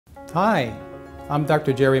Hi, I'm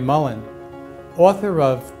Dr. Jerry Mullen, author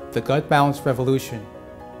of The Gut Balance Revolution.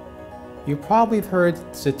 You probably have heard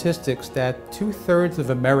statistics that 2/3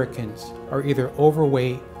 of Americans are either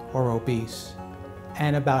overweight or obese,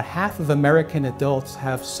 and about half of American adults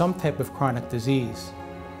have some type of chronic disease.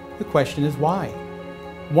 The question is why?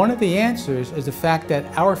 One of the answers is the fact that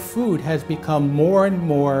our food has become more and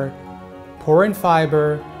more poor in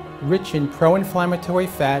fiber, rich in pro-inflammatory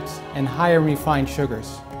fats, and high in refined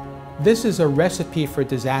sugars. This is a recipe for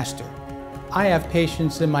disaster. I have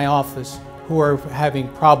patients in my office who are having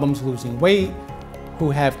problems losing weight, who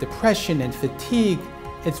have depression and fatigue.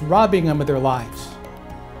 It's robbing them of their lives.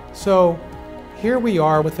 So here we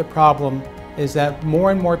are with the problem is that more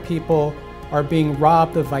and more people are being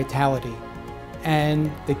robbed of vitality. And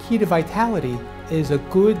the key to vitality is a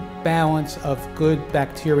good balance of good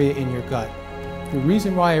bacteria in your gut. The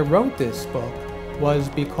reason why I wrote this book was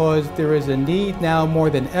because there is a need now more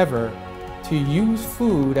than ever to use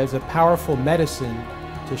food as a powerful medicine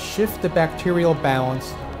to shift the bacterial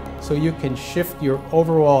balance so you can shift your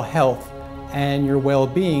overall health and your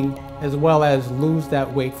well-being as well as lose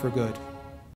that weight for good.